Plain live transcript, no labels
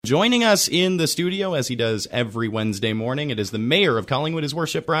joining us in the studio, as he does every Wednesday morning, it is the mayor of Collingwood, His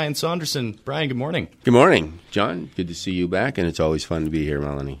Worship Brian Saunderson. Brian, good morning. Good morning, John. Good to see you back, and it's always fun to be here,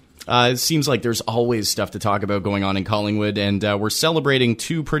 Melanie. It seems like there's always stuff to talk about going on in Collingwood, and we're celebrating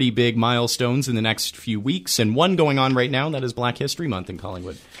two pretty big milestones in the next few weeks, and one going on right now, and that is Black History Month in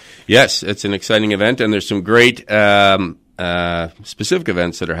Collingwood. Yes, it's an exciting event, and there's some great specific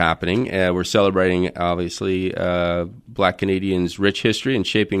events that are happening. We're celebrating, obviously, Black Canadians' rich history and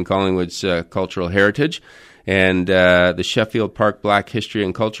shaping Collingwood's cultural heritage. And the Sheffield Park Black History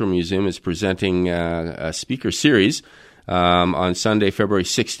and Cultural Museum is presenting a speaker series on Sunday, February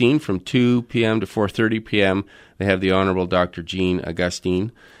 16, from 2 p.m. to 4:30 p.m. They have the Honorable Dr. Jean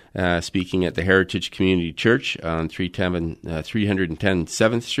Augustine speaking at the Heritage Community Church on 310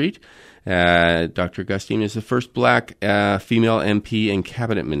 7th Street. Dr. Augustine is the first black female MP and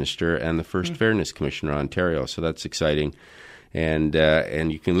cabinet minister and the first Fairness Commissioner of Ontario, so that's exciting. And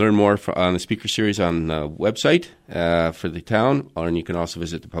you can learn more on the speaker series on the website for the town, and you can also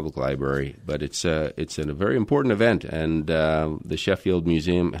visit the public library. But it's a very important event, and the Sheffield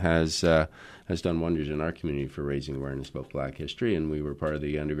Museum has done wonders in our community for raising awareness about Black history, and we were part of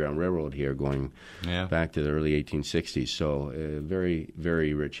the Underground Railroad here going back to the early 1860s. So very,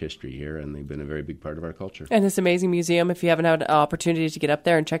 very rich history here, and they've been a very big part of our culture. And this amazing museum, if you haven't had an opportunity to get up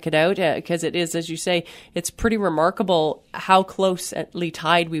there and check it out, because it is, as you say, it's pretty remarkable how closely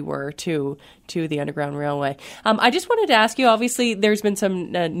tied we were to the Underground Railway. I just wanted to ask you, obviously, there's been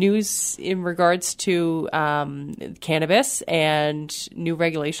some news in regards to cannabis and new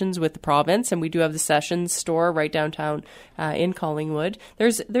regulations with the province, and we do have the Sessions store right downtown in Collingwood.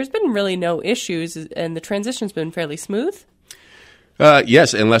 There's been really no issues, and the transition's been fairly smooth.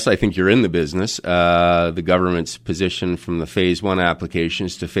 Yes, unless I think you're in the business. The government's position from the Phase 1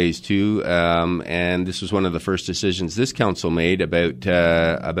 applications to Phase 2, and this was one of the first decisions this council made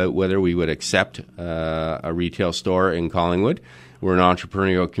about whether we would accept a retail store in Collingwood. We're an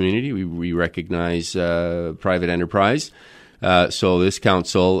entrepreneurial community. We recognize private enterprise. So this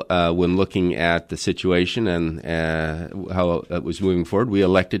council, when looking at the situation and how it was moving forward, we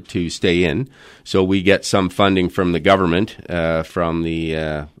elected to stay in. So we get some funding from the government, from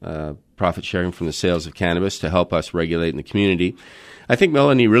the profit sharing from the sales of cannabis to help us regulate in the community. I think,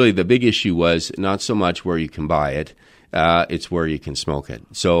 Melanie, really the big issue was not so much where you can buy it. It's where you can smoke it.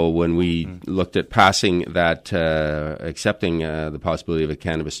 So when we looked at passing that, accepting the possibility of a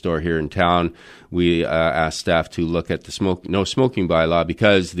cannabis store here in town, we asked staff to look at the no smoking bylaw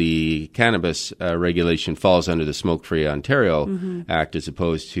because the cannabis regulation falls under the Smoke-Free Ontario Act as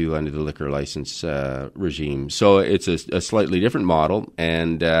opposed to under the liquor license regime. So it's a slightly different model,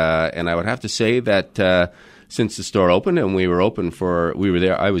 and I would have to say that. Since the store opened, and we were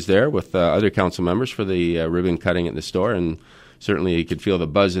there. I was there with other council members for the ribbon cutting at the store, and certainly you could feel the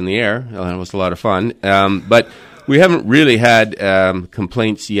buzz in the air. It was a lot of fun. But we haven't really had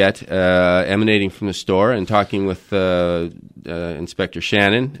complaints yet emanating from the store. And talking with Inspector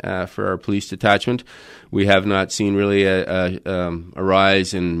Shannon for our police detachment, we have not seen really a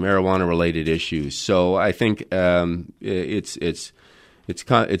rise in marijuana-related issues. So I think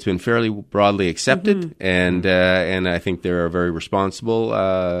it's been fairly broadly accepted, and I think they're a very responsible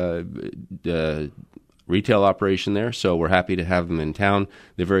retail operation there. So we're happy to have them in town.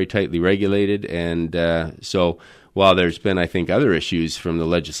 They're very tightly regulated, and so while there's been, I think, other issues from the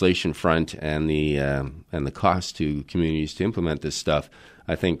legislation front and the cost to communities to implement this stuff,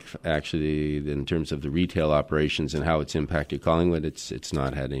 I think actually in terms of the retail operations and how it's impacted Collingwood, it's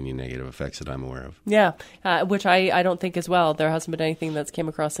not had any negative effects that I'm aware of. Yeah, which I don't think as well. There hasn't been anything that's came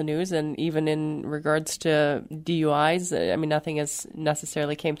across the news, and even in regards to DUIs, I mean, nothing has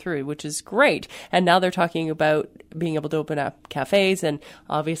necessarily came through, which is great. And now they're talking about being able to open up cafes and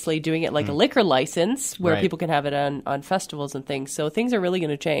obviously doing it like a liquor license where people can have it on festivals and things. So things are really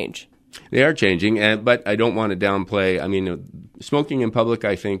going to change. They are changing, but I don't want to downplay. I mean, smoking in public,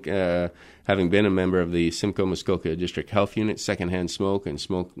 I think, having been a member of the Simcoe-Muskoka District Health Unit, secondhand smoke and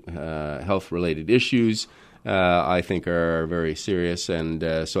smoke health-related issues, I think are very serious. And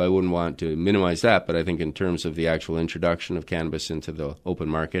so I wouldn't want to minimize that. But I think in terms of the actual introduction of cannabis into the open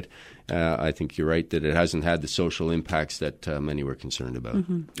market, I think you're right that it hasn't had the social impacts that many were concerned about.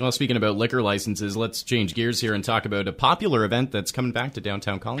 Well, speaking about liquor licenses, let's change gears here and talk about a popular event that's coming back to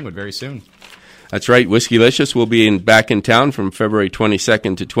downtown Collingwood very soon. That's right. Whiskey-licious will be back in town from February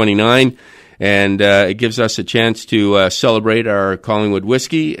 22nd to 29. And it gives us a chance to celebrate our Collingwood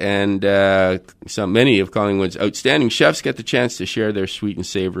whiskey, and many of Collingwood's outstanding chefs get the chance to share their sweet and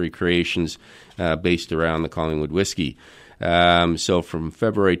savory creations based around the Collingwood whiskey. So from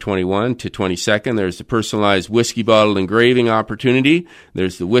February 21 to 22nd, there's the personalized whiskey bottle engraving opportunity.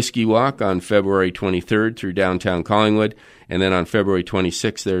 There's the whiskey walk on February 23rd through downtown Collingwood. And then on February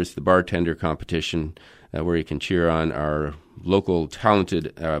 26th, there's the bartender competition where you can cheer on our local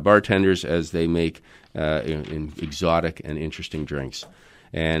talented bartenders as they make exotic and interesting drinks.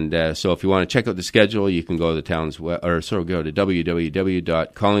 And so if you want to check out the schedule, you can go to the town's go to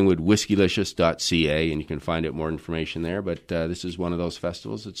www.collingwoodwhiskeylicious.ca, and you can find out more information there. But this is one of those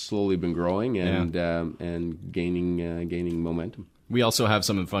festivals that's slowly been growing and gaining momentum. We also have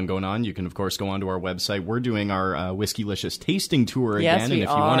something fun going on. You can, of course, go onto our website. We're doing our Whiskey-licious tasting tour again. Yes, and if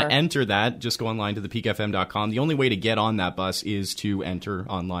are. you want to enter that, just go online to thepeakfm.com. The only way to get on that bus is to enter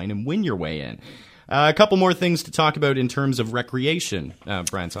online and win your way in. A couple more things to talk about in terms of recreation,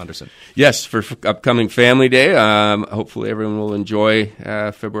 Brian Saunderson. Yes, for upcoming Family Day. Hopefully everyone will enjoy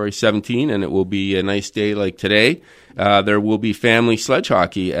February 17, and it will be a nice day like today. There will be family sledge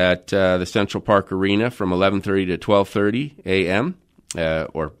hockey at the Central Park Arena from 11:30 to 12:30 a.m.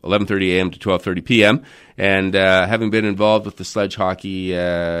 Or 11:30 a.m. to 12:30 p.m. And having been involved with the sledge hockey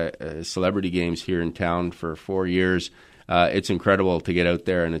celebrity games here in town for 4 years, it's incredible to get out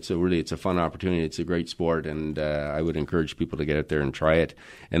there, and it's a fun opportunity. It's a great sport, and I would encourage people to get out there and try it.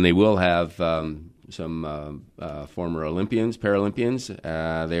 And they will have some former Olympians, Paralympians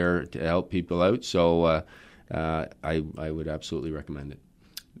there to help people out. So I would absolutely recommend it.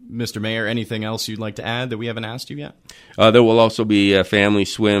 Mr. Mayor, anything else you'd like to add that we haven't asked you yet? There will also be family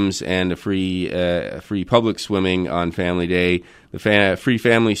swims and a free public swimming on Family Day. The free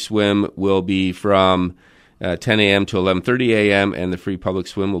family swim will be from 10 a.m. to 11:30 a.m., and the free public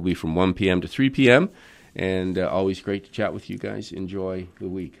swim will be from 1 p.m. to 3 p.m. And always great to chat with you guys. Enjoy the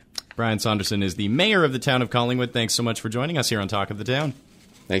week. Brian Saunderson is the mayor of the town of Collingwood. Thanks so much for joining us here on Talk of the Town.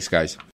 Thanks, guys.